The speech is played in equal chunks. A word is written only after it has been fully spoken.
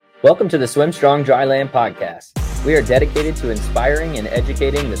Welcome to the SwimStrong Dryland podcast. We are dedicated to inspiring and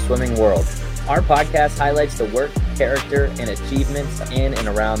educating the swimming world. Our podcast highlights the work, character, and achievements in and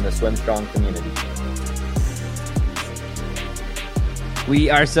around the SwimStrong community. We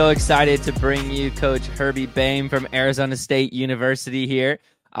are so excited to bring you Coach Herbie Behm from Arizona State University here.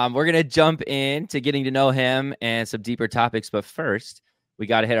 We're going to jump into getting to know him and some deeper topics, but first, we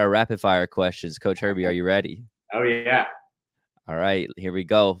got to hit our rapid-fire questions. Coach Herbie, are you ready? Oh, yeah. All right, here we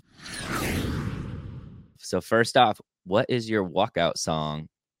go. So first off, what is your walkout song?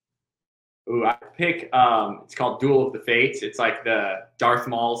 Ooh, I pick, it's called Duel of the Fates. It's like the Darth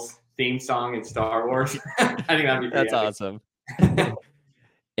Maul's theme song in Star Wars. I think that'd be pretty That's awesome.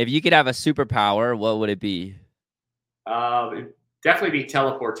 If you could have a superpower, what would it be? It'd definitely be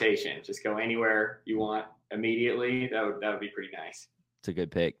teleportation. Just go anywhere you want immediately. That would be pretty nice. It's a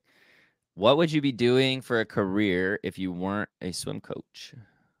good pick. What would you be doing for a career if you weren't a swim coach?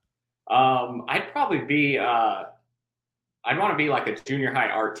 I'd probably be, I'd want to be like a junior high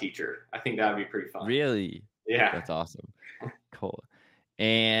art teacher. I think that would be pretty fun. Really? Yeah. That's awesome. Cool.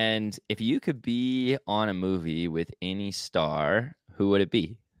 And if you could be on a movie with any star, who would it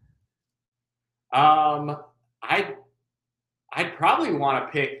be? I'd probably want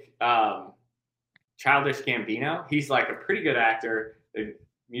to pick Childish Gambino. He's like a pretty good actor, a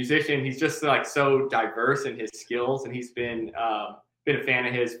musician. He's just like so diverse in his skills, and he's been a fan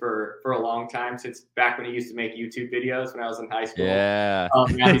of his for a long time, since back when he used to make YouTube videos when I was in high school. Yeah.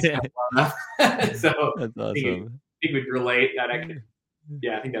 Now he's kind of so that's awesome. He would relate that. I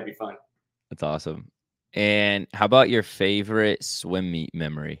think that'd be fun. That's awesome. And how about your favorite swim meet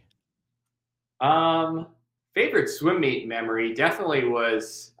memory? Favorite swim meet memory definitely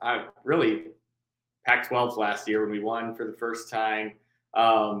was really Pac-12s last year when we won for the first time.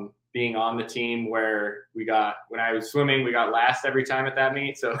 Being on the team where when I was swimming, we got last every time at that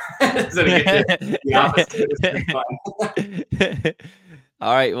meet. So, to get to the opposite was pretty fun.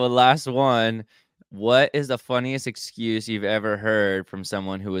 All right. Well, last one. What is the funniest excuse you've ever heard from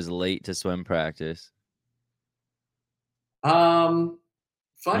someone who was late to swim practice? You don't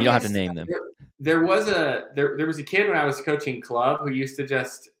have to name them. There was a kid when I was coaching club who used to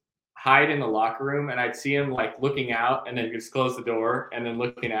just hide in the locker room, and I'd see him like looking out and then just close the door and then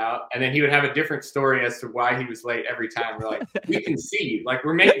looking out, and then he would have a different story as to why he was late every time. We're like, we can see you, like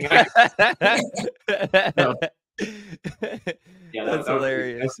we're making eye contact. So, yeah, that's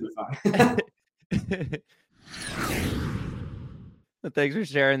hilarious. Fun. Well, thanks for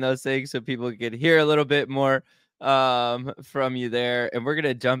sharing those things so people could hear a little bit more from you there. And we're going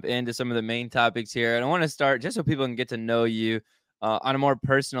to jump into some of the main topics here. And I want to start just so people can get to know you on a more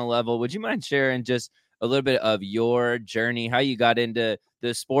personal level. Would you mind sharing just a little bit of your journey, how you got into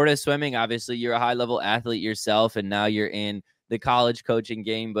the sport of swimming? Obviously, you're a high-level athlete yourself, and now you're in the college coaching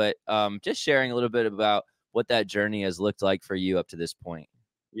game. But just sharing a little bit about what that journey has looked like for you up to this point.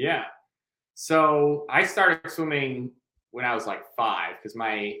 Yeah. So I started swimming when I was like 5 because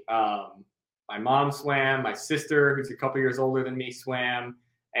my mom swam, my sister, who's a couple years older than me, swam.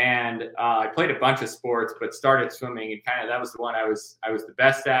 And I played a bunch of sports, but started swimming, and kind of that was the one I was the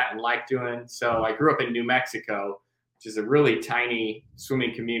best at and liked doing. So I grew up in New Mexico, which is a really tiny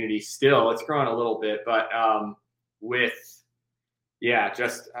swimming community still. It's grown a little bit, but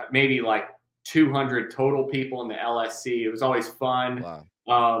just maybe like 200 total people in the LSC. It was always fun.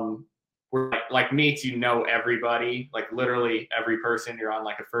 Wow. We're like meets, everybody, like literally every person. You're on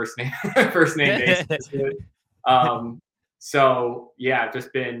like a first name basis. So yeah, I've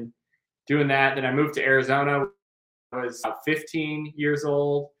just been doing that. Then I moved to Arizona. I was 15 years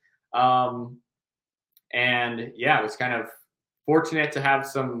old. And yeah, I was kind of fortunate to have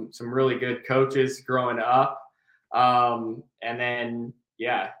some really good coaches growing up. And then,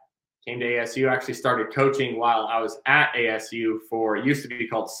 came to ASU, actually started coaching while I was at ASU for, it used to be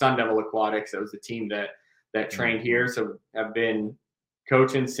called Sun Devil Aquatics. That was the team that trained here. So I've been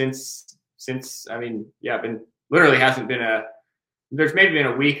coaching since, literally hasn't been there's maybe been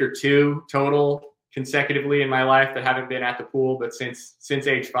a week or two total consecutively in my life that haven't been at the pool, but since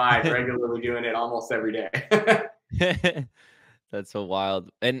age 5, regularly doing it almost every day. That's so wild.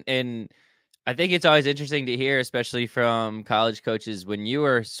 And I think it's always interesting to hear, especially from college coaches, when you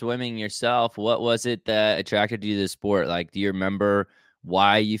were swimming yourself, what was it that attracted you to the sport? Like, do you remember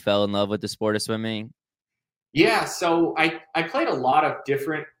why you fell in love with the sport of swimming? Yeah. So I played a lot of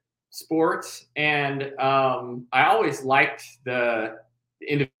different sports, and I always liked the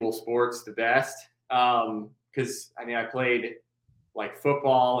individual sports the best, because I played like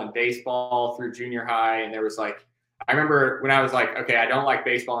football and baseball through junior high, and there was like, I remember when I was like, okay, I don't like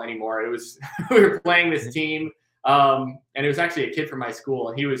baseball anymore. It was we were playing this team And it was actually a kid from my school,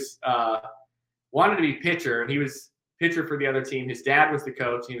 and he was wanted to be pitcher, and he was pitcher for the other team. His dad was the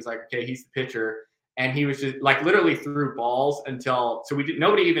coach. And he was like, okay, he's the pitcher. And he was just like literally threw balls until, so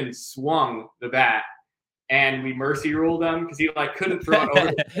nobody even swung the bat. And we mercy ruled him because he like couldn't throw it over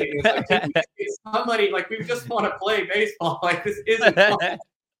the plate. He was like, dude, it's somebody, like, we just want to play baseball. Like, this isn't fun.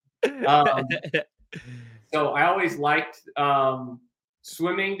 So I always liked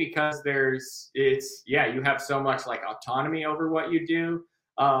swimming because you have so much like autonomy over what you do.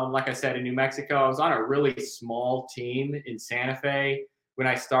 Like I said, in New Mexico, I was on a really small team in Santa Fe when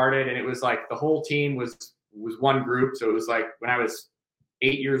I started, and it was like the whole team was one group. So it was like when I was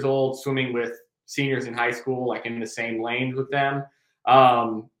 8 years old, swimming with seniors in high school, like in the same lanes with them.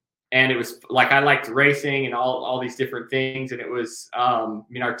 And it was like I liked racing and all these different things. And it was,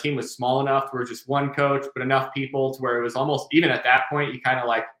 our team was small enough where just one coach, but enough people to where it was almost, even at that point, you kind of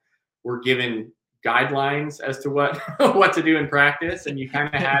like were given guidelines as to what what to do in practice, and you kind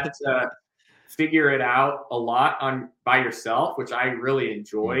of had to figure it out a lot by yourself, which I really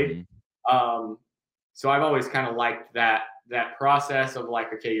enjoyed. So I've always kind of liked that process of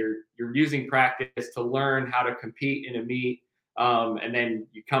like, okay, you're using practice to learn how to compete in a meet, and then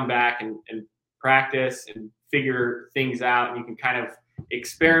you come back and practice and figure things out, and you can kind of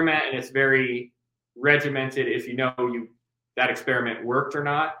experiment, and it's very regimented if you know that experiment worked or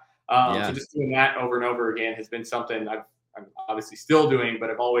not. So just doing that over and over again has been something I'm obviously still doing, but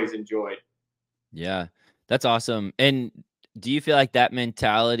I've always enjoyed. Yeah, that's awesome. And do you feel like that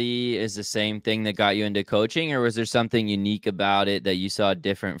mentality is the same thing that got you into coaching, or was there something unique about it that you saw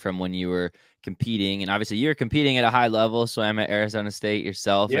different from when you were competing? And obviously you're competing at a high level, so I'm at Arizona State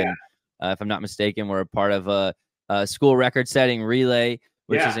yourself. Yeah. And if I'm not mistaken, we're a part of a school record setting relay,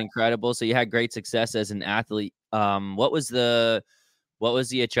 which is incredible. So you had great success as an athlete. What was the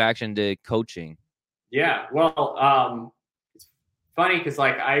attraction to coaching? Yeah, well, it's funny because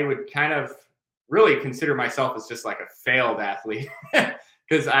like I would kind of really consider myself as just like a failed athlete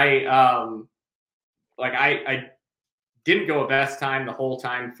because I didn't go a best time the whole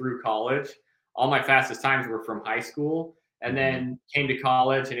time through college. All my fastest times were from high school, and then came to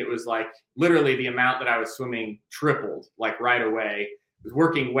college, and it was like literally the amount that I was swimming tripled like right away. I was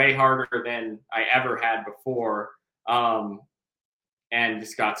working way harder than I ever had before. And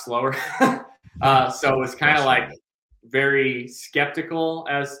just got slower. So it was kind of like very skeptical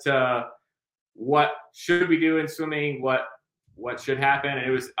as to what should we do in swimming, what should happen. And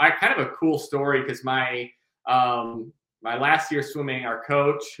it was kind of a cool story because my last year swimming, our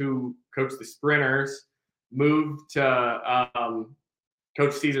coach who coached the sprinters moved to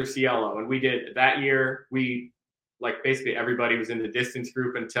Coach Cesar Cielo. And we did that year, like basically everybody was in the distance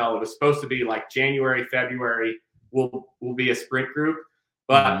group until it was supposed to be like January, February, we'll be a sprint group,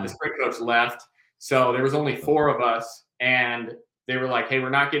 but the sprint coach left. So there was only 4 of us, and they were like, hey, we're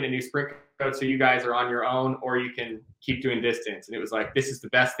not getting a new sprint coach, so you guys are on your own, or you can keep doing distance. And it was like, this is the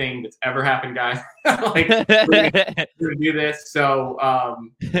best thing that's ever happened, guys. Like, we're gonna do this. So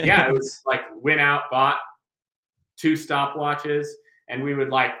it was like went out, bought 2 stopwatches, and we would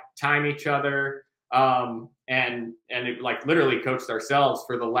like time each other. And it like literally coached ourselves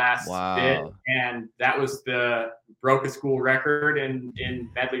for the last bit. And that was broke a school record in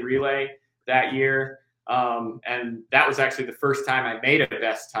medley relay that year. And that was actually the first time I made a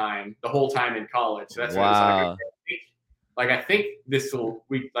best time the whole time in college. So that's why I was like, I think this will,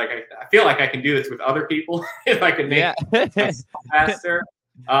 I feel like I can do this with other people if I can make it faster.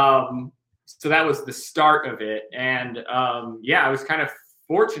 So that was the start of it. And I was kind of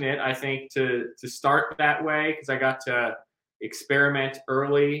fortunate, I think, to start that way because I got to experiment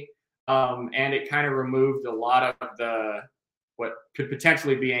early, and it kind of removed a lot of what could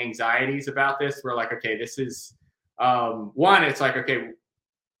potentially be anxieties about this. We're like, okay, this is one. It's like, okay,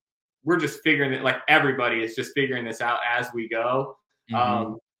 we're just figuring it. Like everybody is just figuring this out as we go.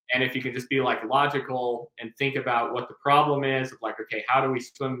 And if you can just be like logical and think about what the problem is, like, okay, how do we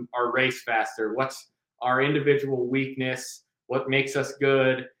swim our race faster? What's our individual weakness? What makes us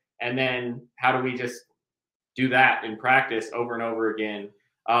good? And then how do we just do that in practice over and over again?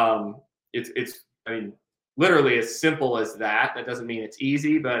 It's literally as simple as that. That doesn't mean it's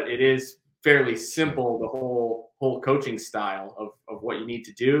easy, but it is fairly simple, the whole coaching style of what you need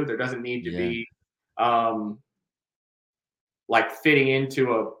to do. There doesn't need to be like fitting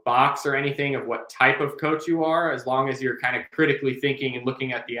into a box or anything of what type of coach you are. As long as you're kind of critically thinking and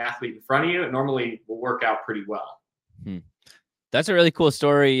looking at the athlete in front of you, it normally will work out pretty well. That's a really cool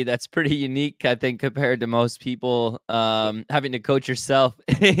story. That's pretty unique, I think, compared to most people having to coach yourself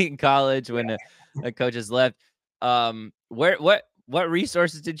in college when a coach has left. What what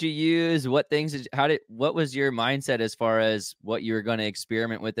resources did you use? What things what was your mindset as far as what you were going to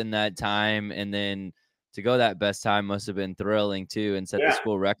experiment with in that time? And then to go that best time must have been thrilling too and set the Yeah.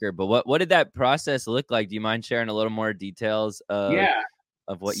 school record. But what did that process look like? Do you mind sharing a little more details Yeah.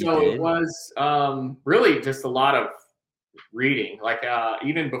 of what you So it did? was really just a lot of reading. Like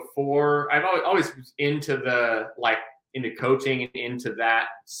even before, I've always was into into coaching and into that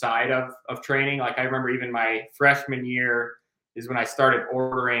side of training. Like I remember even my freshman year is when I started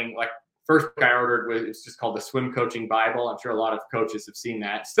ordering. Like first book I ordered was it's just called the Swim Coaching Bible. I'm sure a lot of coaches have seen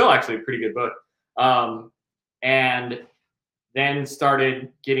that. Still actually a pretty good book. And then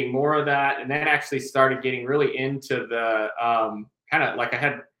started getting more of that, and then actually started getting really into the kind of like I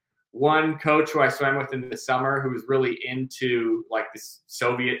had one coach who I swam with in the summer who was really into like this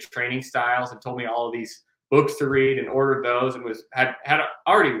Soviet training styles and told me all of these books to read and ordered those and had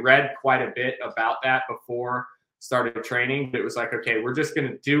already read quite a bit about that before started training. But it was like, okay, we're just going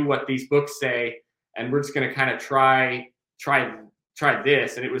to do what these books say, and we're just going to kind of try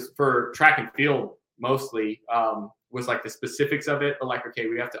this. And it was for track and field mostly. Was like the specifics of it, but like, okay,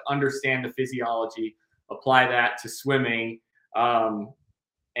 we have to understand the physiology, apply that to swimming.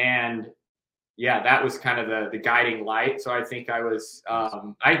 And yeah, that was kind of the guiding light. So I think I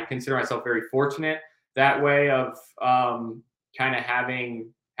consider myself very fortunate that way of kind of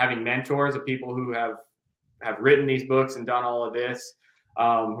having mentors of people who have written these books and done all of this.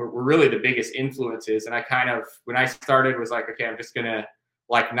 Were really the biggest influences. And I kind of, when I started, was like, okay, I'm just going to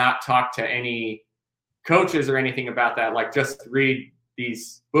like not talk to any coaches or anything about that, like just read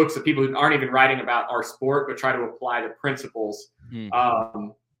these books of people who aren't even writing about our sport, but try to apply the principles.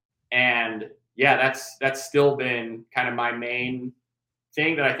 And yeah, that's still been kind of my main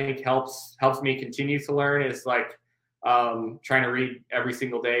thing that I think helps me continue to learn is like trying to read every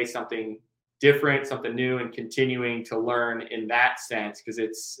single day something different, something new, and continuing to learn in that sense, because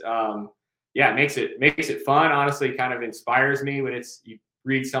it's it makes it fun. Honestly, kind of inspires me when you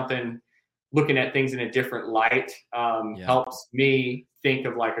read something looking at things in a different light. Helps me think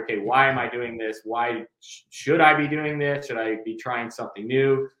of like, okay, why am I doing this? Why should I be doing this? Should I be trying something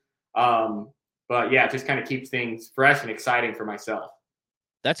new? But yeah, it just kind of keeps things fresh and exciting for myself.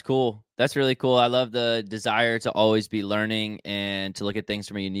 That's cool. That's really cool. I love the desire to always be learning and to look at things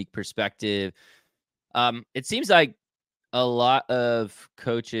from a unique perspective. It seems like a lot of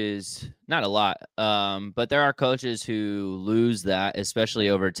coaches, not a lot, but there are coaches who lose that, especially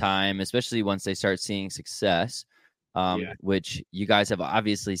over time, especially once they start seeing success, which you guys have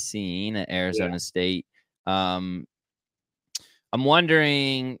obviously seen at Arizona State. I'm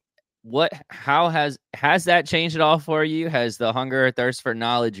wondering how has that changed at all for you? Has the hunger or thirst for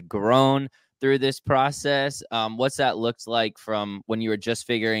knowledge grown through this process? What's that looked like from when you were just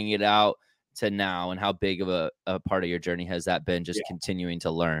figuring it out to now, and how big of a part of your journey has that been, just continuing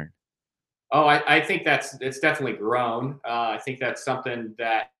to learn? Oh, I think it's definitely grown. I think that's something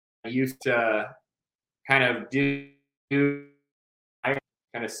that I used to kind of do. I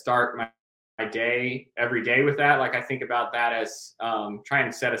kind of start my day every day with that. Like I think about that as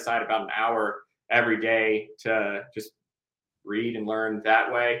trying to set aside about an hour every day to just read and learn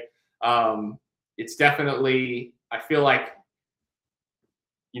that way. It's definitely, I feel like,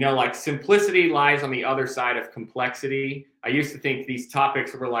 like simplicity lies on the other side of complexity. I used to think these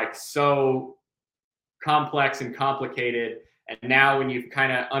topics were like so complex and complicated. And now when you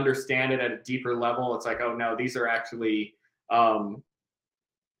kind of understand it at a deeper level, it's like, oh no, these are actually,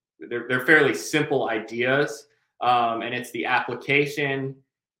 they're fairly simple ideas. And it's the application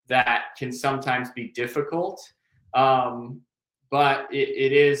that can sometimes be difficult. But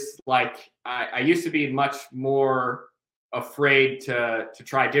it is like, I used to be much more afraid to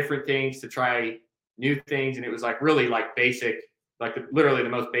try different things, to try new things. And it was like really like basic, like literally the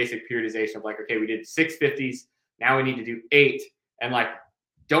most basic periodization of like, okay, we did 650s. Now we need to do 8. And like,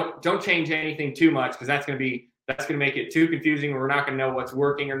 don't change anything too much, because that's going to make it too confusing. We're not going to know what's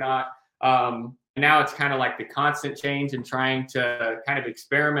working or not. Now it's kind of like the constant change and trying to kind of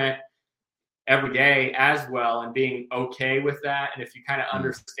experiment every day as well, and being okay with that. And if you kind of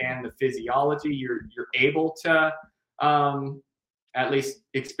understand the physiology, you're able to at least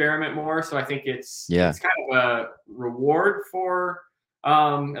experiment more. So I think it's kind of a reward for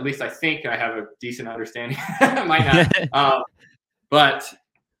at least I think I have a decent understanding. I might not. But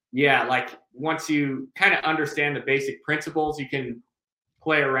yeah, like once you kind of understand the basic principles, you can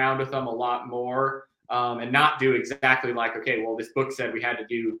play around with them a lot more, and not do exactly like, okay, well, this book said we had to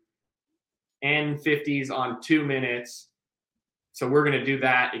do N50s on 2 minutes, so we're going to do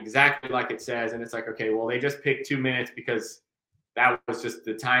that exactly like it says. And it's like, okay, well, they just picked 2 minutes because that was just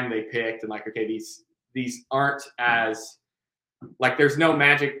the time they picked. And like, okay, these aren't as like there's no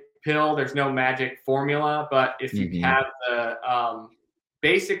magic pill, there's no magic formula, but if you Mm-hmm. have the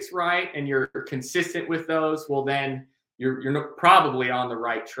basics right and you're consistent with those, well then you're probably on the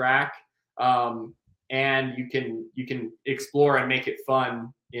right track. And you can explore and make it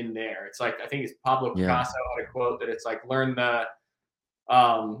fun in there. It's like I think it's Pablo Yeah. Picasso had a quote that it's like learn the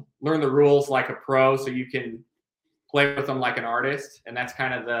rules like a pro so you can play with them like an artist. And that's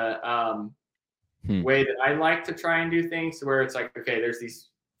kind of the way that I like to try and do things, where it's like, okay, there's these,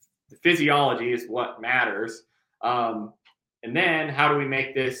 the physiology is what matters. And then how do we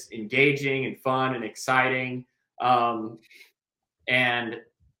make this engaging and fun and exciting? And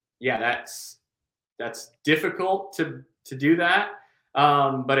yeah, that's difficult to do that.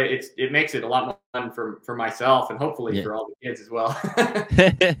 But it makes it a lot more fun for myself and hopefully Yeah. for all the kids as well.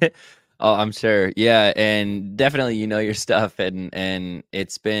 Oh, I'm sure. Yeah, and definitely you know your stuff, and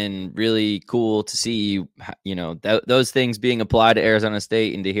it's been really cool to see those things being applied to Arizona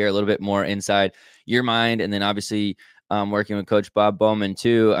State and to hear a little bit more inside your mind. And then obviously working with Coach Bob Bowman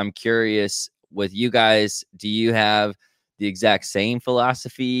too. I'm curious with you guys, do you have the exact same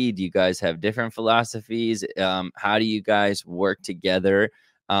philosophy? Do you guys have different philosophies? How do you guys work together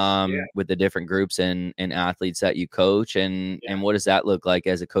Yeah. with the different groups and athletes that you coach, and what does that look like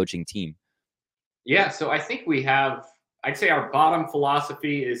as a coaching team? Yeah, so I think I'd say our bottom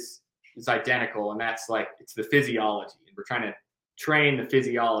philosophy is identical, and that's like it's the physiology. And we're trying to train the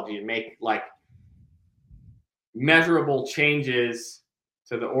physiology and make like measurable changes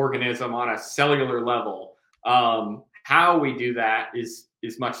to the organism on a cellular level. How we do that is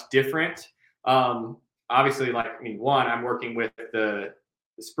much different. Obviously, like one, I'm working with the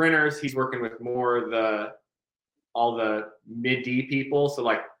sprinters. He's working with more all the mid D people. So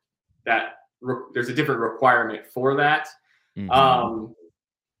like that, there's a different requirement for that. Mm-hmm.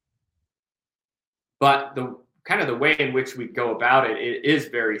 But the kind of the way in which we go about it is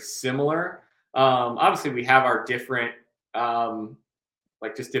very similar. Obviously, we have our different,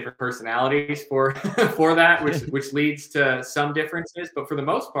 like just different personalities for for that, which leads to some differences. But for the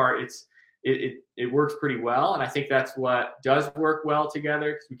most part, it works pretty well, and I think that's what does work well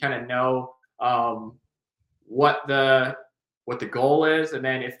together, because we kind of know what the goal is, and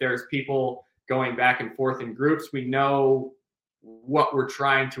then if there's people going back and forth in groups, we know what we're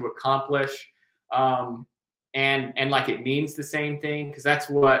trying to accomplish, and like it means the same thing, because that's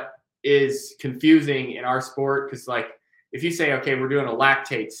what is confusing in our sport. Because like if you say, okay, we're doing a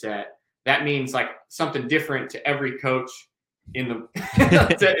lactate set, that means like something different to every coach in the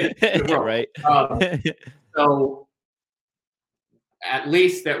world. Right. So at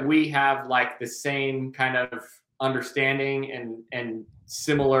least that we have like the same kind of understanding and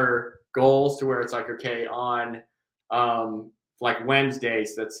similar goals, to where it's like, okay, on like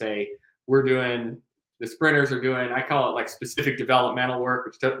Wednesdays, let's say the sprinters are doing, I call it like specific developmental work,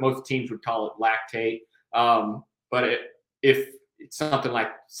 which most teams would call it lactate. But if it's something like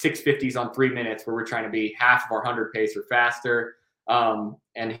 650s on 3 minutes, where we're trying to be half of our 100 pace or faster,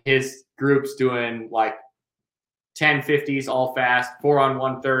 and his group's doing like 1050s all fast, 4 on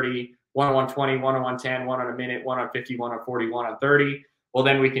 130, 1 on 120, 1 on 110, 1 on a minute, 1 on 50, 1 on 40, 1 on 30. Well,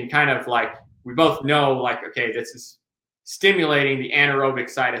 then we can kind of like, we both know like, okay, this is stimulating the anaerobic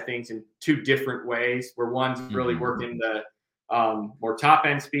side of things in two different ways, where one's really working the more top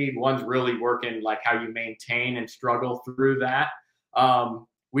end speed, one's really working like how you maintain and struggle through that.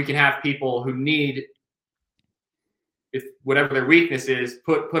 We can have people who need, if whatever their weakness is,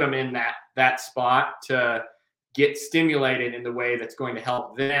 put them in that spot to get stimulated in the way that's going to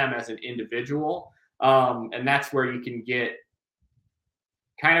help them as an individual. And that's where you can get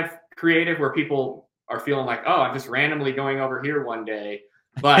kind of creative, where people are feeling like, oh, I'm just randomly going over here one day.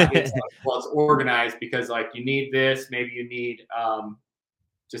 But it's like, well, it's organized, because like you need this, maybe you need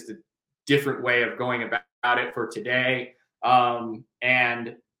just a different way of going about it for today.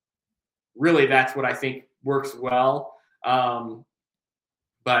 And really that's what I think works well. But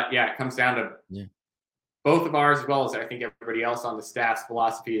yeah, it comes down to both of ours, as well as I think everybody else on the staff's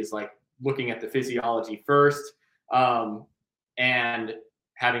philosophy, is like looking at the physiology first, and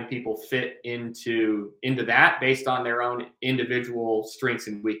having people fit into that based on their own individual strengths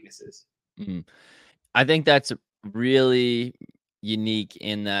and weaknesses. I think that's really unique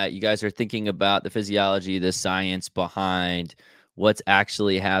in that you guys are thinking about the physiology, the science behind what's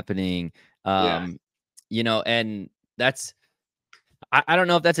actually happening. Yeah. And that's, I don't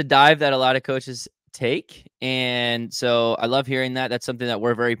know if that's a dive that a lot of coaches take. And so I love hearing that. That's something that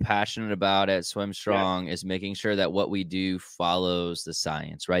we're very passionate about at SwimStrong, is making sure that what we do follows the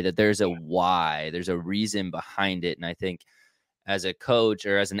science, right? That there's a why, there's a reason behind it. And I think as a coach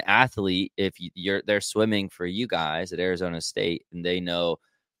or as an athlete, if they're swimming for you guys at Arizona State, and they know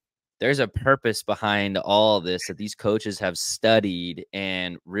there's a purpose behind all of this, that these coaches have studied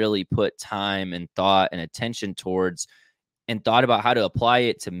and really put time and thought and attention towards, and thought about how to apply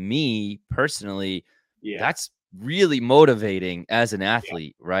it to me personally. Yeah. That's really motivating as an Yeah.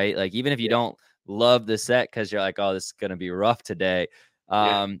 athlete, right? Like, even if you Yeah. don't love the set because you're like, oh, this is going to be rough today,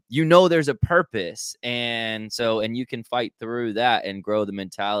 Yeah. you know there's a purpose. And you can fight through that and grow the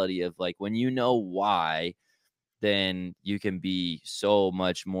mentality of, like, when you know why, then you can be so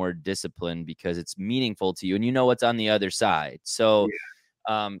much more disciplined because it's meaningful to you and you know what's on the other side. So,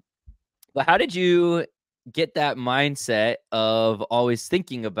 but how did you get that mindset of always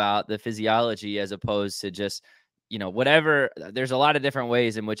thinking about the physiology as opposed to just, whatever? There's a lot of different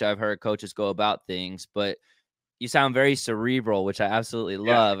ways in which I've heard coaches go about things, but you sound very cerebral, which I absolutely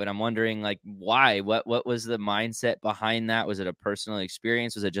Yeah. love. And I'm wondering, like, why? What was the mindset behind that? Was it a personal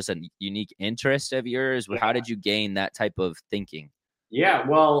experience? Was it just a unique interest of yours? Yeah. How did you gain that type of thinking? Yeah.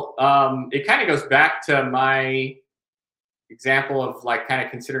 Well, it kind of goes back to my example of like kind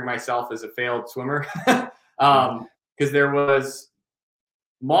of considering myself as a failed swimmer. Because there was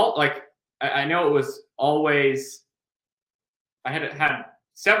like I know it was always I had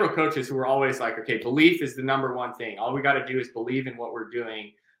several coaches who were always like, okay, belief is the number one thing. All we got to do is believe in what we're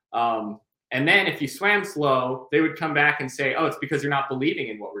doing. And then if you swam slow, they would come back and say, oh, it's because you're not believing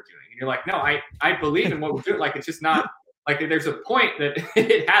in what we're doing. And you're like, no, I believe in what we're doing. Like, it's just not like there's a point that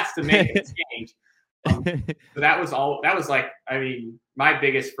it has to make a change. So that was like, I mean, my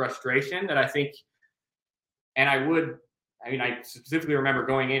biggest frustration that I think, and I specifically remember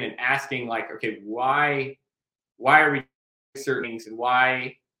going in and asking like, okay, why are we certain things, and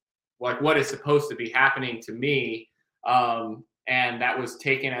why, like, what is supposed to be happening to me? And that was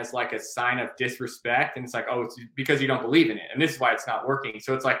taken as like a sign of disrespect. And it's like, oh, it's because you don't believe in it. And this is why it's not working.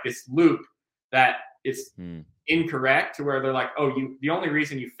 So it's like this loop that is incorrect, to where they're like, oh, the only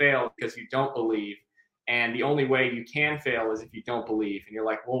reason you fail is because you don't believe. And the only way you can fail is if you don't believe. And you're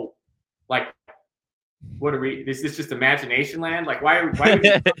like, well, like, what are we? Is this just imagination land? Like, why do we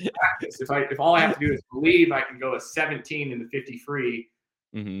practice? If all I have to do is believe I can go a 17 in the 50 free,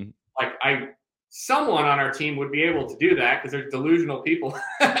 like someone on our team would be able to do that, because there's delusional people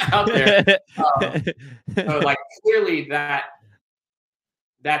out there. So like, clearly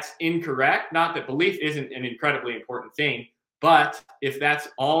that's incorrect. Not that belief isn't an incredibly important thing, but if that's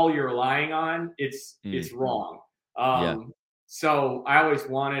all you're relying on, it's wrong. So I always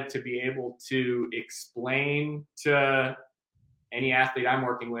wanted to be able to explain to any athlete I'm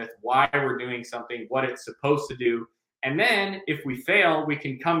working with why we're doing something, what it's supposed to do. And then if we fail, we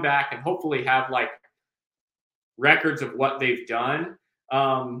can come back and hopefully have like records of what they've done.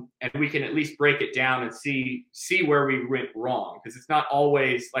 And we can at least break it down and see where we went wrong. Because it's not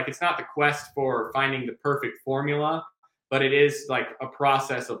always like, it's not the quest for finding the perfect formula, but it is like a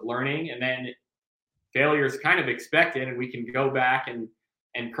process of learning. And then failure is kind of expected, and we can go back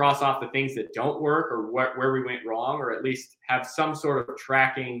and cross off the things that don't work, or where we went wrong, or at least have some sort of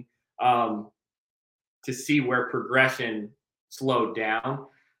tracking to see where progression slowed down.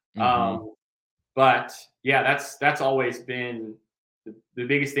 But yeah, that's always been the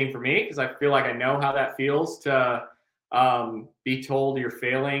biggest thing for me, because I feel like I know how that feels to be told you're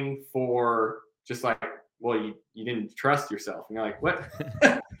failing for just like, well, you didn't trust yourself. And you're like, what?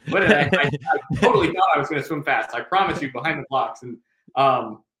 What did I totally thought I was going to swim fast. I promise you, behind the blocks. And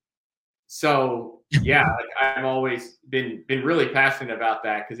so yeah, I've always been really passionate about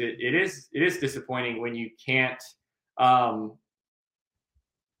that, because it is disappointing when you can't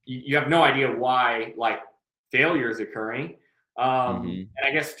you have no idea why like failure is occurring. And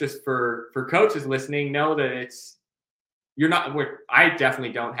I guess just for coaches listening, know that I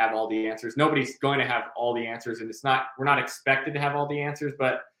definitely don't have all the answers. Nobody's going to have all the answers, and we're not expected to have all the answers,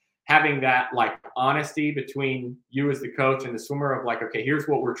 but having that like honesty between you as the coach and the swimmer of like, okay, here's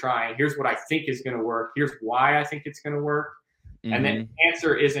what we're trying. Here's what I think is going to work. Here's why I think it's going to work. And then the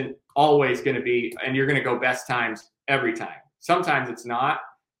answer isn't always going to be, and you're going to go best times every time. Sometimes it's not,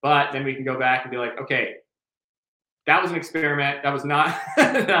 but then we can go back and be like, okay, that was an experiment. That was not,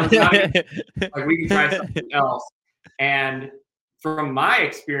 like, we can try something else. And from my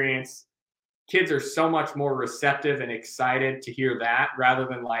experience, kids are so much more receptive and excited to hear that, rather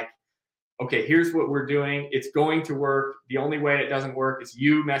than like, okay, here's what we're doing. It's going to work. The only way it doesn't work is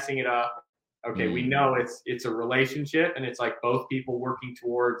you messing it up. Okay, we know it's a relationship, and it's like both people working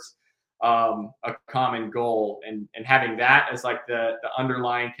towards a common goal, and having that as like the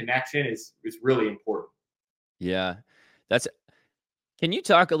underlying connection is really important. Yeah. Can you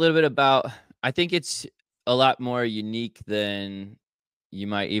talk a little bit about, I think it's a lot more unique than you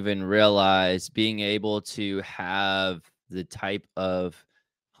might even realize, being able to have the type of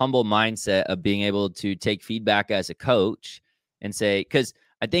humble mindset of being able to take feedback as a coach and say, because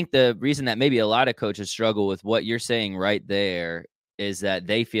I think the reason that maybe a lot of coaches struggle with what you're saying right there is that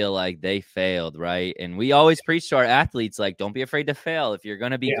they feel like they failed, right? And we always preach to our athletes, like, don't be afraid to fail. If you're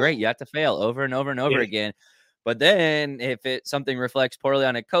going to be Yeah. great, you have to fail over and over and over Yeah. again. But then if something reflects poorly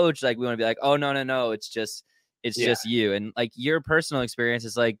on a coach, like we want to be like, oh, no, it's Yeah. just you. And like your personal experience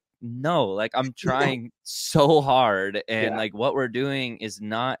is like, no, like I'm trying so hard and Yeah. like what we're doing is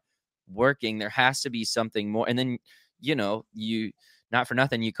not working. There has to be something more. And then, you, not for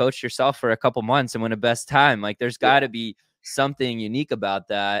nothing, you coached yourself for a couple months and won a best time. Like there's got to be something unique about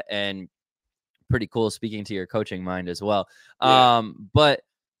that, and pretty cool speaking to your coaching mind as well. Yeah. But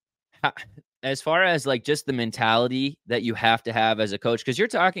as far as like just the mentality that you have to have as a coach, because you're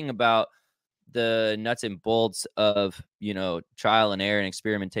talking about the nuts and bolts of, trial and error and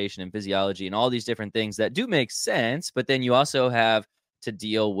experimentation and physiology and all these different things that do make sense. But then you also have to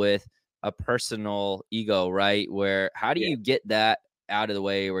deal with a personal ego, right? Where how do Yeah. you get that out of the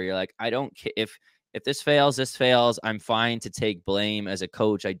way where you're like, I don't care if this fails, this fails. I'm fine to take blame as a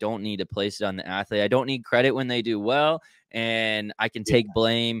coach. I don't need to place it on the athlete. I don't need credit when they do well, and I can Yeah. take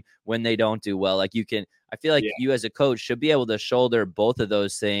blame when they don't do well. Like I feel like Yeah. you as a coach should be able to shoulder both of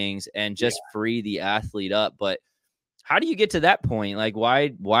those things and Yeah. just free the athlete up. But how do you get to that point? Like, why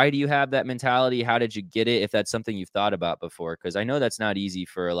do you have that mentality? How did you get it? If that's something you've thought about before, because I know that's not easy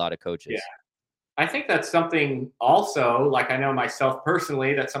for a lot of Yeah. coaches. I think that's something also, like I know myself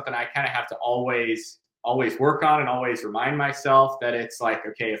personally, that's something I kind of have to always work on and always remind myself that it's like,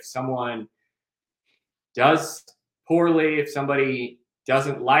 okay, if someone does poorly, if somebody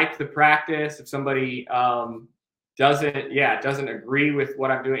doesn't like the practice, if somebody doesn't agree with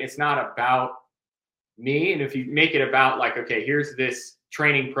what I'm doing, it's not about me. And if you make it about like, okay, here's this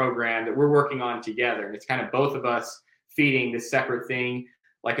training program that we're working on together, and it's kind of both of us feeding this separate thing.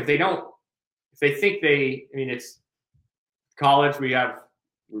 Like if they think I mean, it's college, we're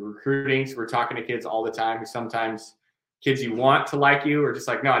recruiting, so we're talking to kids all the time who sometimes kids you want to like you are just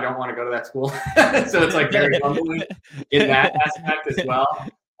like, no, I don't want to go to that school. So it's like very humbling in that aspect as well.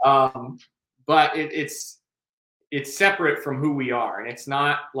 But it's separate from who we are, and it's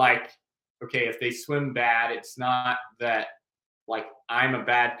not like, okay, if they swim bad, it's not that like I'm a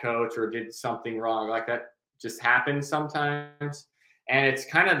bad coach or did something wrong. Like that just happens sometimes. And it's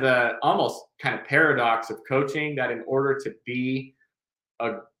kind of the almost kind of paradox of coaching that in order to be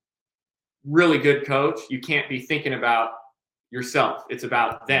a really good coach, you can't be thinking about yourself. It's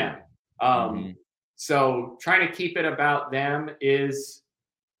about them. Mm-hmm. So trying to keep it about them is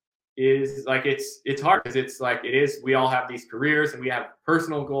like it's hard because it's like it is. We all have these careers and we have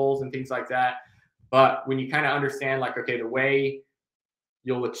personal goals and things like that. But when you kind of understand, like, okay, the way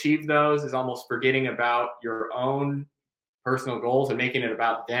you'll achieve those is almost forgetting about your own personal goals and making it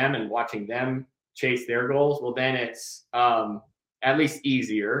about them and watching them chase their goals, well, then it's at least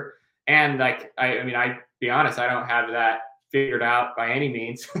easier. And like, I mean, I be honest, I don't have that figured out by any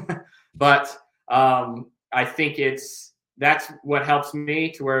means, but I think that's what helps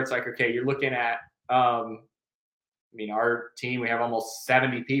me to where it's like, okay, you're looking at, I mean, our team, we have almost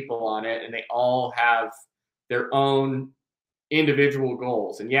 70 people on it, and they all have their own individual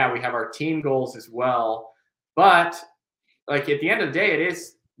goals. And yeah, we have our team goals as well. But like at the end of the day,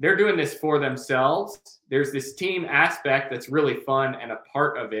 they're doing this for themselves. There's this team aspect that's really fun and a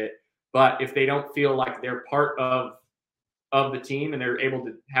part of it. But if they don't feel like they're part of the team and they're able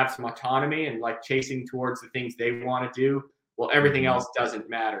to have some autonomy and like chasing towards the things they want to do, well, everything Mm-hmm. else doesn't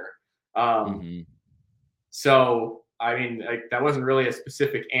matter. Um, Mm-hmm. so, I mean, like, that wasn't really a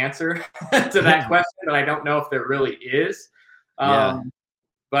specific answer to that question, but I don't know if there really is. Yeah.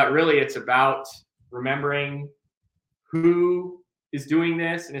 But really, it's about remembering who is doing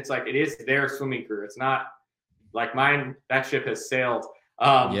this, and it's like it is their swimming career. It's not like mine. That ship has sailed,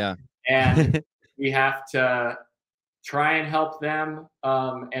 Yeah. and we have to try and help them.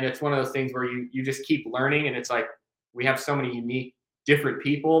 And it's one of those things where you just keep learning, and it's like we have so many unique different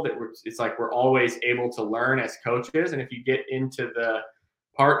people that it's like we're always able to learn as coaches. And if you get into the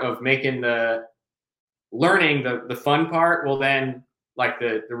part of making the learning the fun part, well, then like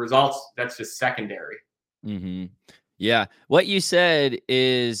the results, that's just secondary. Mm-hmm. Yeah. What you said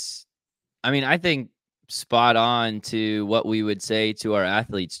is, I mean, I think spot on to what we would say to our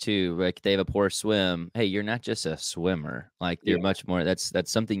athletes too. Like they have a poor swim. Hey, you're not just a swimmer. Like Yeah. you're much more. That's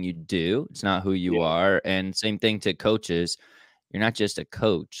something you do. It's not who you Yeah. are. And same thing to coaches. You're not just a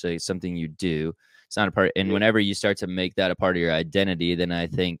coach. Like it's something you do. It's not a part. And Yeah. whenever you start to make that a part of your identity, then I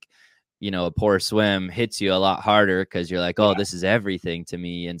think a poor swim hits you a lot harder because you're like, oh, Yeah. this is everything to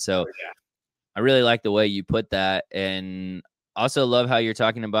me. And so Oh, yeah. I really like the way you put that. And also love how you're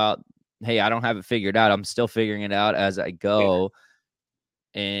talking about, hey, I don't have it figured out. I'm still figuring it out as I Yeah. go.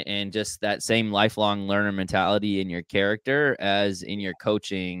 And just that same lifelong learner mentality in your character as in your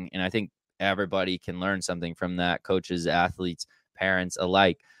coaching. And I think everybody can learn something from that, coaches, athletes, parents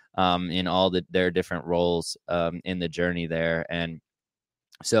alike, in all their different roles in the journey there. And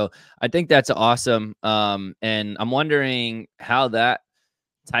so I think that's awesome. And I'm wondering how that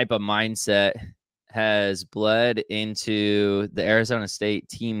type of mindset has bled into the Arizona State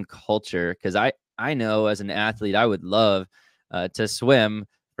team culture. Because I know as an athlete, I would love to swim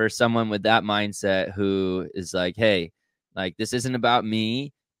for someone with that mindset who is like, hey, like this isn't about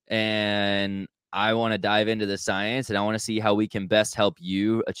me, and I want to dive into the science, and I want to see how we can best help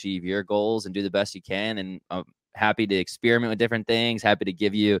you achieve your goals and do the best you can. And I'm happy to experiment with different things, happy to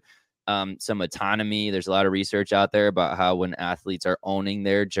give you some autonomy. There's a lot of research out there about how when athletes are owning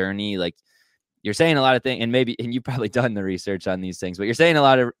their journey, like you're saying a lot of things, and you've probably done the research on these things, but you're saying a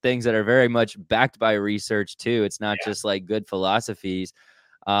lot of things that are very much backed by research too. It's not just like good philosophies.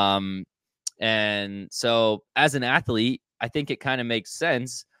 And so as an athlete, I think it kind of makes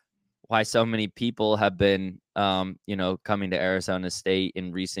sense why so many people have been, coming to Arizona State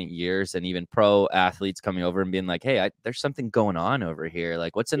in recent years, and even pro athletes coming over and being like, hey, there's something going on over here.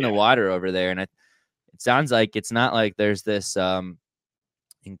 Like what's in the water over there? And it sounds like it's not like there's this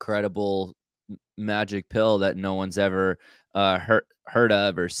incredible magic pill that no one's ever heard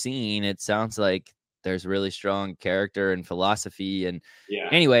of or seen. It sounds like there's really strong character and philosophy. And Yeah.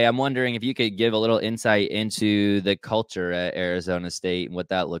 anyway, I'm wondering if you could give a little insight into the culture at Arizona State and what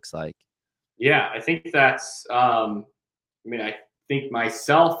that looks like. Yeah, I think that's, I think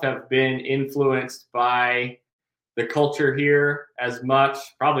myself have been influenced by the culture here as much,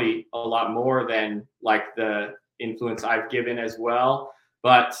 probably a lot more than like the influence I've given as well.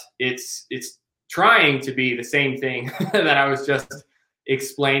 But it's trying to be the same thing that I was just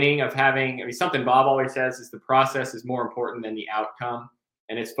explaining of having, something Bob always says is the process is more important than the outcome.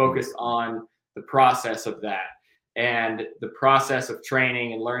 And it's focused on the process of that and the process of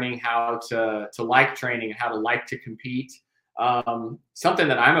training and learning how to like training and how to like to compete. Something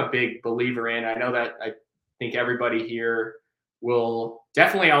that I'm a big believer in. I know that I think everybody here will,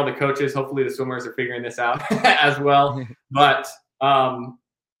 definitely all the coaches, hopefully the swimmers are figuring this out as well. But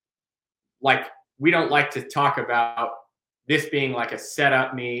like we don't like to talk about this being like a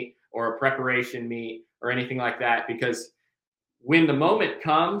setup meet or a preparation meet or anything like that, because when the moment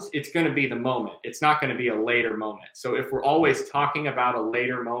comes, it's going to be the moment. It's not going to be a later moment. So if we're always talking about a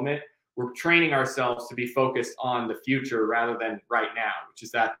later moment, we're training ourselves to be focused on the future rather than right now, which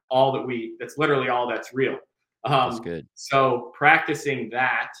is that's literally all that's real. That's good. So practicing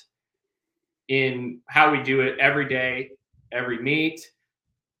that in how we do it every day, every meet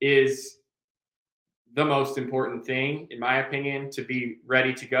is the most important thing, in my opinion, to be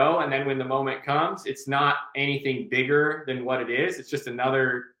ready to go. And then when the moment comes, it's not anything bigger than what it is. It's just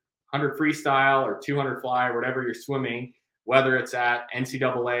another 100 freestyle or 200 fly or whatever you're swimming, whether it's at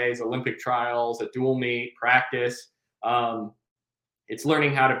NCAA's, Olympic trials, a dual meet, practice. It's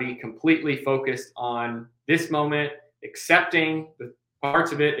learning how to be completely focused on this moment, accepting the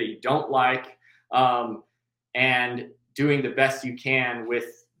parts of it that you don't like, and doing the best you can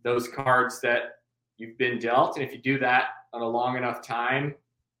with those cards that you've been dealt. And if you do that on a long enough time,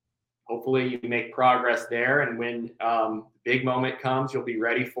 hopefully you make progress there. And when the big moment comes, you'll be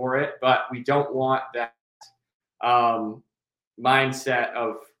ready for it. But we don't want that mindset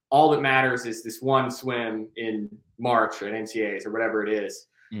of all that matters is this one swim in March at NCAAs or whatever it is.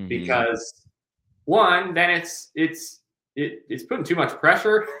 Mm-hmm. Because one, then it's putting too much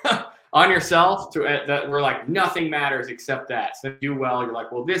pressure on yourself that we're like, nothing matters except that. So if you do well, you're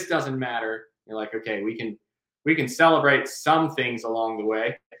like, well, this doesn't matter. You're like, okay, we can celebrate some things along the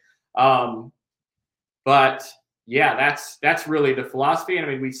way. But yeah, that's really the philosophy.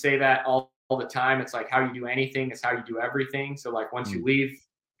 And we say that all the time. It's like how you do anything is how you do everything. So like once you leave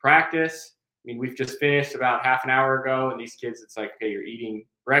practice, we've just finished about half an hour ago, and these kids, it's like, okay, you're eating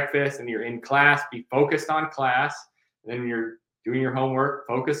breakfast and you're in class, be focused on class. And then you're doing your homework,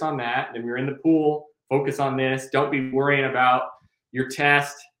 focus on that. And then you're in the pool, focus on this. Don't be worrying about your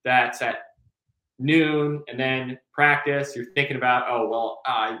test that's at noon, and then practice. You're thinking about, oh, well,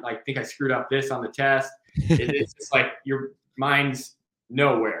 I think I screwed up this on the test. It's just like your mind's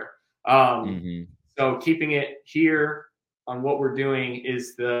nowhere. So keeping it here on what we're doing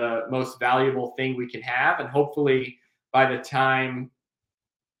is the most valuable thing we can have. And hopefully by the time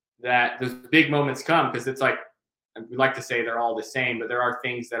that those big moments come, because it's like, we like to say they're all the same, but there are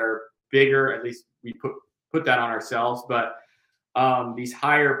things that are bigger. At least we put that on ourselves. But these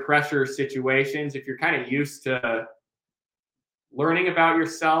higher pressure situations, if you're kind of used to learning about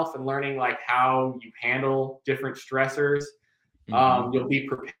yourself and learning like how you handle different stressors, you'll be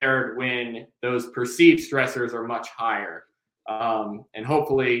prepared when those perceived stressors are much higher. And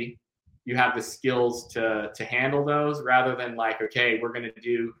hopefully you have the skills to handle those rather than like, okay, we're going to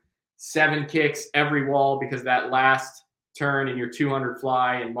do 7 kicks every wall because that last turn in your 200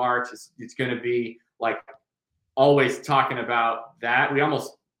 fly in March it's going to be like always talking about that. We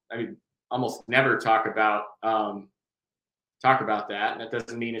almost never talk about that. And that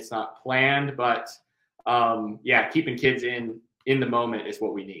doesn't mean it's not planned, but keeping kids in the moment is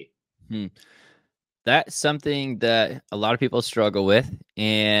what we need. That's something that a lot of people struggle with.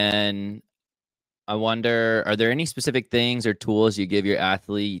 And I wonder, are there any specific things or tools you give your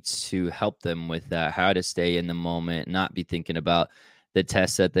athletes to help them with that? How to stay in the moment, not be thinking about the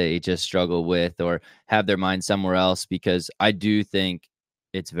tests that they just struggle with or have their mind somewhere else? Because I do think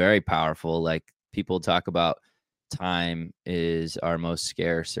it's very powerful. Like people talk about time is our most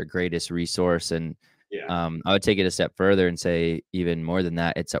scarce or greatest resource. And I would take it a step further and say even more than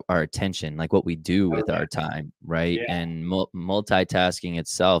that, it's our attention, like what we do with our time, right? Yeah. And multitasking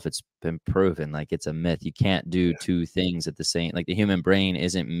itself, it's been proven like it's a myth. You can't do 2 things at the same, like the human brain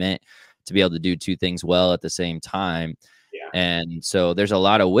isn't meant to be able to do 2 things well at the same time. And so there's a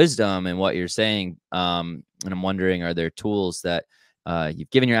lot of wisdom in what you're saying. And I'm wondering, are there tools that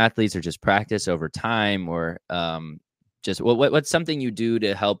you've given your athletes or just practice over time, or just what's something you do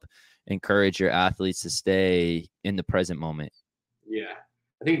to help encourage your athletes to stay in the present moment? Yeah.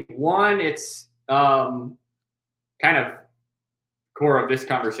 I think one, it's kind of core of this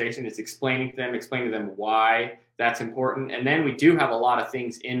conversation is explaining to them why that's important. And then we do have a lot of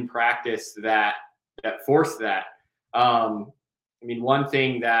things in practice that force that. One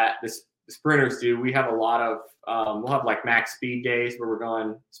thing that the sprinters do, we have a lot of, we'll have like max speed days where we're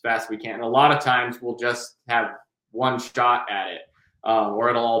going as fast as we can. And a lot of times we'll just have one shot at it, or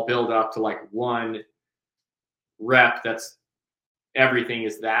it'll all build up to like one rep. That's everything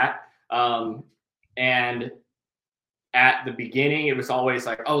is that. And at the beginning, it was always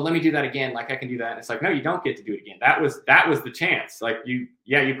like, oh, let me do that again. Like I can do that. And it's like, no, you don't get to do it again. That was the chance. Like you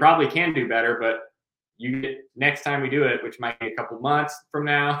probably can do better, but next time we do it, which might be a couple months from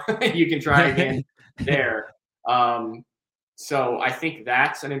now, you can try again there. So I think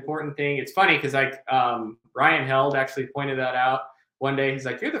that's an important thing. It's funny because like Ryan Held actually pointed that out one day. He's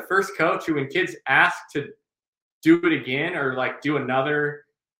like, you're the first coach who, when kids ask to do it again or like do another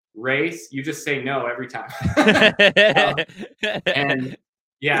race, you just say no every time. And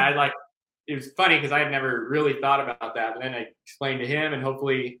it was funny because I had never really thought about that. But then I explained to him, and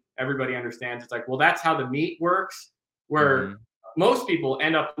hopefully everybody understands. It's like, well, that's how the meet works, where most people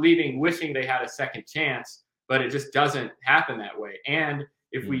end up leaving wishing they had a second chance, but it just doesn't happen that way. And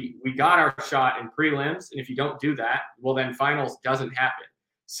if we got our shot in prelims, and if you don't do that, well, then finals doesn't happen.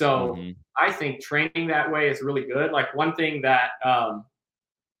 So I think training that way is really good. Like one thing that,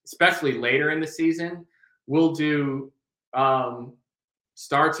 especially later in the season, we'll do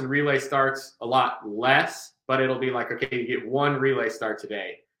starts and relay starts a lot less, but it'll be like, okay, you get 1 relay start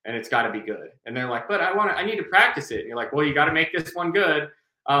today and it's got to be good. And they're like, but I need to practice it. And you're like, well, you got to make this one good.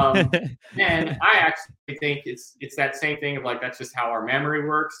 And I actually think it's that same thing of like, that's just how our memory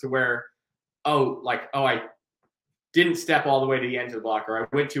works, to where, I didn't step all the way to the end of the block, or I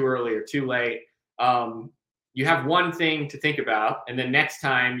went too early or too late. You have one thing to think about, and then next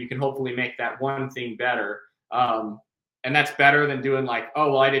time you can hopefully make that one thing better. And that's better than doing like,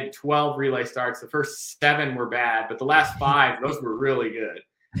 oh, well, I did 12 relay starts. The first 7 were bad, but the last 5, those were really good.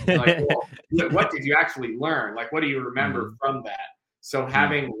 Like, well, what did you actually learn? Like, what do you remember from that? So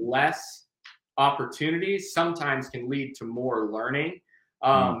having less opportunities sometimes can lead to more learning,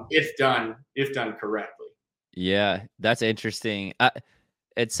 if done correctly. Yeah, that's interesting.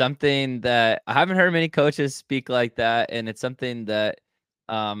 It's something that I haven't heard many coaches speak like that, and it's something that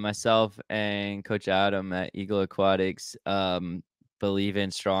myself and Coach Adam at Eagle Aquatics believe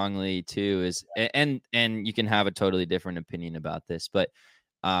in strongly too. And you can have a totally different opinion about this, but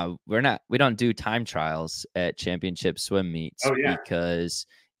we don't do time trials at championship swim meets, because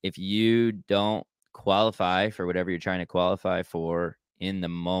if you don't qualify for whatever you're trying to qualify for in the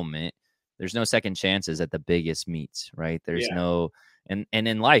moment, there's no second chances at the biggest meets, right? There's no, and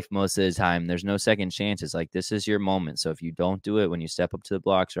in life, most of the time, there's no second chances. Like, this is your moment. So if you don't do it when you step up to the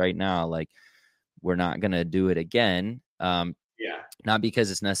blocks right now, like, we're not going to do it again. Not because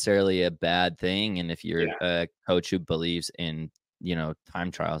it's necessarily a bad thing. And if you're a coach who believes in,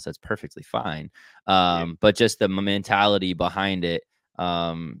 time trials, that's perfectly fine. But just the mentality behind it,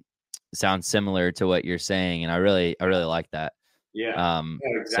 sounds similar to what you're saying, and I really like that. Yeah, So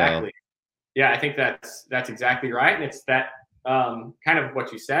exactly. Yeah, I think that's exactly right, and it's that kind of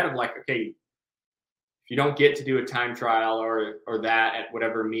what you said of like, okay, if you don't get to do a time trial or that at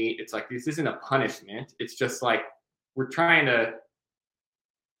whatever meet, it's like this isn't a punishment. It's just like we're trying to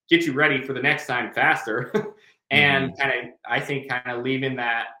get you ready for the next time faster. And kind of, I think, kind of leaving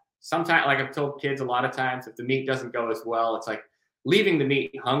that sometimes, like I've told kids a lot of times, if the meet doesn't go as well, it's like leaving the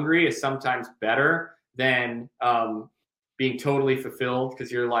meet hungry is sometimes better than being totally fulfilled, because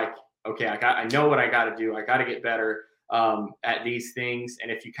you're like, okay, I know what I got to do. I got to get better at these things.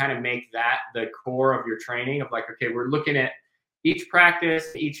 And if you kind of make that the core of your training of like, okay, we're looking at each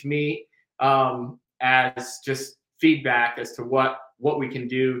practice, each meet as just feedback as to what we can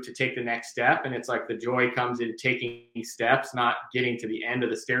do to take the next step. And it's like the joy comes in taking steps, not getting to the end of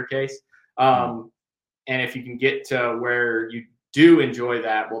the staircase. And if you can get to where you do enjoy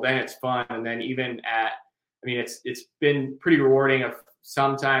that, well, then it's fun. And then even at, I mean, it's been pretty rewarding of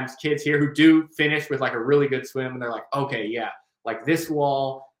sometimes kids here who do finish with like a really good swim, and they're like, okay, yeah, like this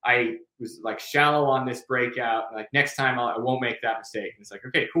wall, I was like shallow on this breakout. Like next time I won't make that mistake. And it's like,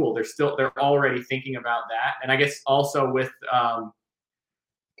 okay, cool. They're already thinking about that. And I guess also with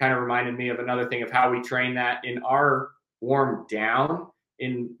kind of reminded me of another thing of how we train that in our warm down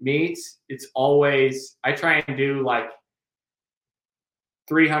in meets. It's always, I try and do like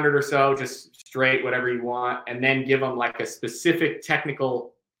 300 or so, just straight, whatever you want, and then give them like a specific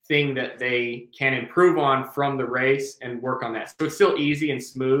technical thing that they can improve on from the race and work on that. So it's still easy and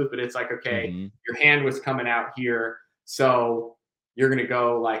smooth, but it's like, okay, your hand was coming out here, so you're going to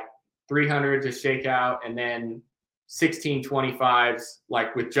go like 300 to shake out, and then 1625s,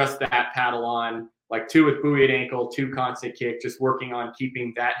 like with just that paddle on, like 2 with buoy at ankle, 2 constant kick, just working on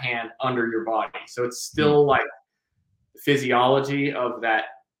keeping that hand under your body. So it's still like physiology of that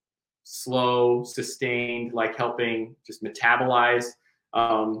slow, sustained, like helping just metabolize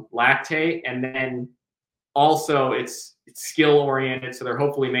lactate. And then also it's skill oriented. So they're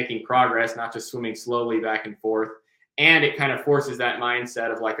hopefully making progress, not just swimming slowly back and forth. And it kind of forces that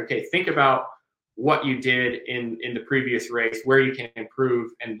mindset of like, okay, think about what you did in the previous race, where you can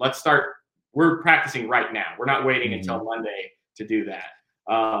improve, and let's start. We're practicing right now. We're not waiting until Monday to do that,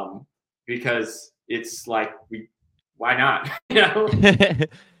 because it's like why not? You know?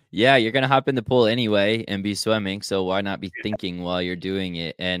 Yeah, you're gonna hop in the pool anyway and be swimming, so why not be thinking while you're doing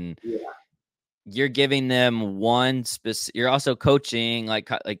it? And you're giving them one specific. You're also coaching, like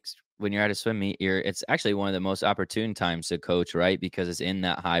when you're at a swim meet. It's actually one of the most opportune times to coach, right? Because it's in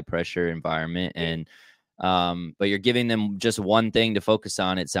that high pressure environment, and but you're giving them just one thing to focus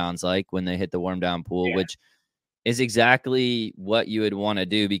on. It sounds like when they hit the warm down pool, which is exactly what you would want to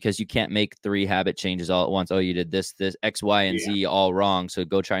do, because you can't make 3 habit changes all at once. Oh, you did this, X, Y, and Z all wrong, so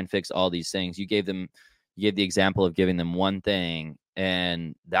go try and fix all these things. You gave the example of giving them one thing,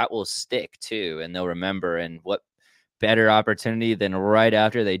 and that will stick too, and they'll remember. And what better opportunity than right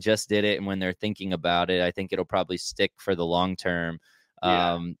after they just did it, and when they're thinking about it, I think it'll probably stick for the long term.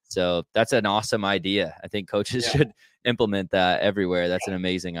 So that's an awesome idea. I think coaches should implement that everywhere. That's an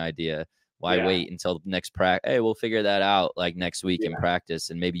amazing idea. Why wait until next practice? Hey, we'll figure that out like next week in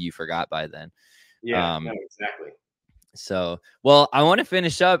practice, and maybe you forgot by then. Exactly. So, well, I want to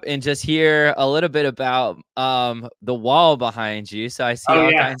finish up and just hear a little bit about the wall behind you. So I see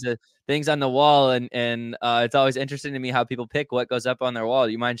all kinds of things on the wall, and it's always interesting to me how people pick what goes up on their wall.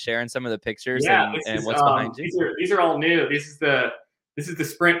 Do you mind sharing some of the pictures and what's behind you? These are all new. This is the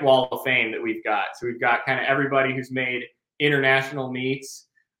Sprint Wall of Fame that we've got. So we've got kind of everybody who's made international meets.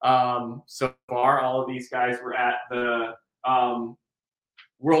 So far, all of these guys were at the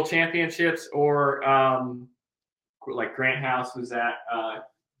World Championships, or like Grant House was at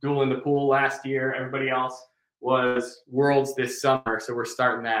Duel in the Pool last year. Everybody else was Worlds this summer. So we're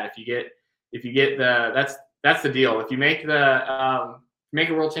starting that. If you get that's the deal. If you make a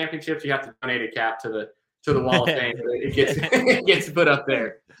World Championships, you have to donate a cap to the Wall of Fame. It gets put up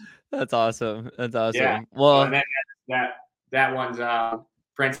there. That's awesome. Yeah. Well, and then that one's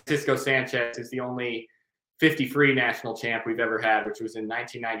Francisco Sanchez is the only 50 free national champ we've ever had, which was in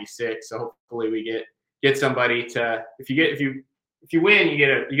 1996. So hopefully we get somebody to, if you win, you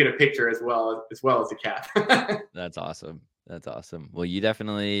get a picture as well as the cap. That's awesome. Well, you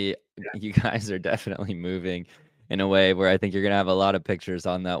guys are definitely moving in a way where I think you're gonna have a lot of pictures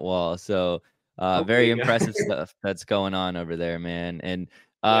on that wall. So very impressive stuff that's going on over there, man. And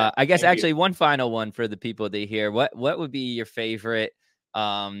I guess actually one final one for the people that hear. What would be your favorite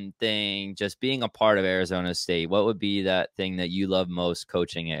thing just being a part of Arizona State? What would be that thing that you love most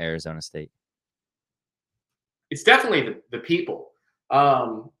coaching at Arizona State? It's definitely the people.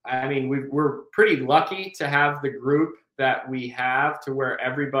 I mean, we're pretty lucky to have the group that we have, to where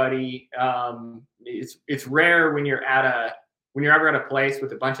everybody, it's rare when you're ever at a place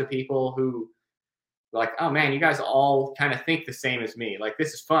with a bunch of people who like, oh man, you guys all kind of think the same as me. Like,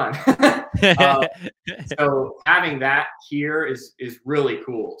 this is fun. uh, so having that here is really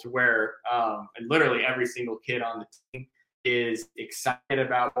cool, to where and literally every single kid on the team is excited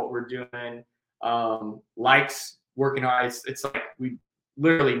about what we're doing, likes working hard. It's like we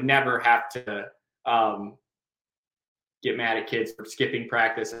literally never have to get mad at kids for skipping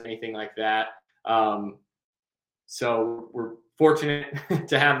practice or anything like that. So we're fortunate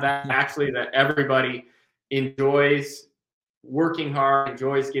to have that, actually, that everybody enjoys working hard,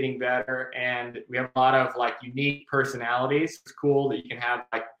 enjoys getting better, and we have a lot of like unique personalities. It's cool that you can have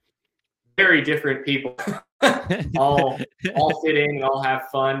like very different people all fit in and all have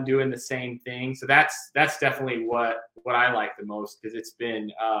fun doing the same thing. So that's definitely what I like the most, because it's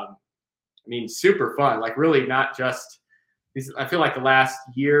been I mean, super fun. Like, really not just I feel like the last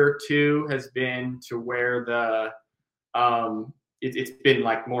year or two has been to where it's been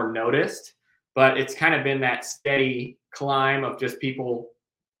like more noticed, but it's kind of been that steady climb of just people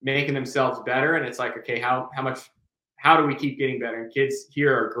making themselves better. And it's like, okay, how do we keep getting better? And kids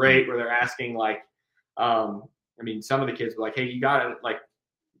here are great, where they're asking like, I mean, some of the kids were like, hey, you gotta, like,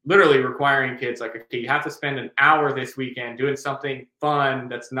 literally requiring kids like, okay, you have to spend an hour this weekend doing something fun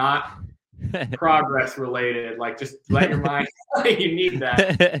that's not progress related. Like, just let your mind, you need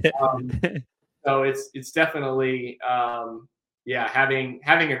that. So it's definitely, having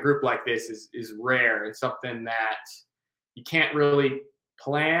a group like this is rare, and something that you can't really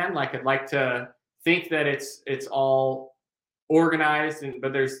plan. Like, I'd like to think that it's all organized,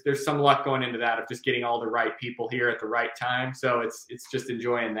 but there's some luck going into that, of just getting all the right people here at the right time. So it's just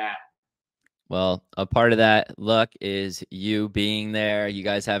enjoying that. Well, a part of that luck is you being there, you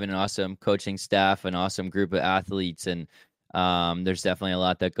guys having an awesome coaching staff, an awesome group of athletes, and there's definitely a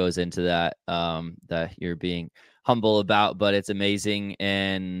lot that goes into that, that you're being humble about, but it's amazing.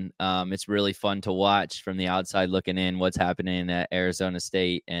 And it's really fun to watch from the outside looking in what's happening at Arizona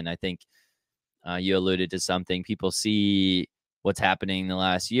State. And I think you alluded to something. People see what's happening in the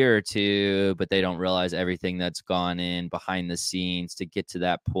last year or two, but they don't realize everything that's gone in behind the scenes to get to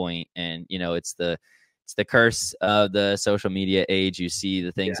that point. And, you know, it's the curse of the social media age. You see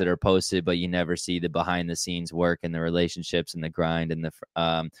the things that are posted, but you never see the behind the scenes work and the relationships and the grind and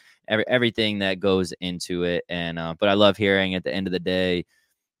the everything that goes into it. And but I love hearing, at the end of the day,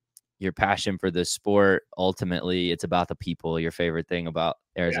 your passion for the sport. Ultimately, it's about the people. Your favorite thing about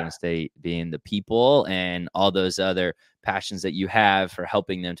Arizona State being the people, and all those other passions that you have for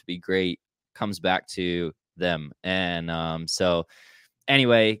helping them to be great comes back to them. And so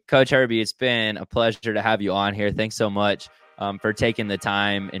anyway, Coach Herbie, it's been a pleasure to have you on here. Thanks so much for taking the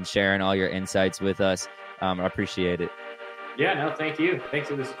time and sharing all your insights with us. I appreciate it. Yeah, no, thank you.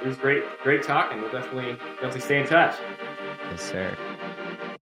 Thanks. It was great talking. We'll definitely stay in touch. Yes, sir.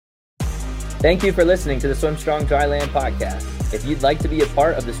 Thank you for listening to the SwimStrong Dryland podcast. If you'd like to be a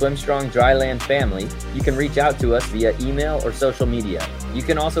part of the SwimStrong Dryland family, you can reach out to us via email or social media. You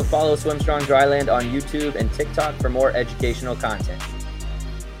can also follow SwimStrong Dryland on YouTube and TikTok for more educational content.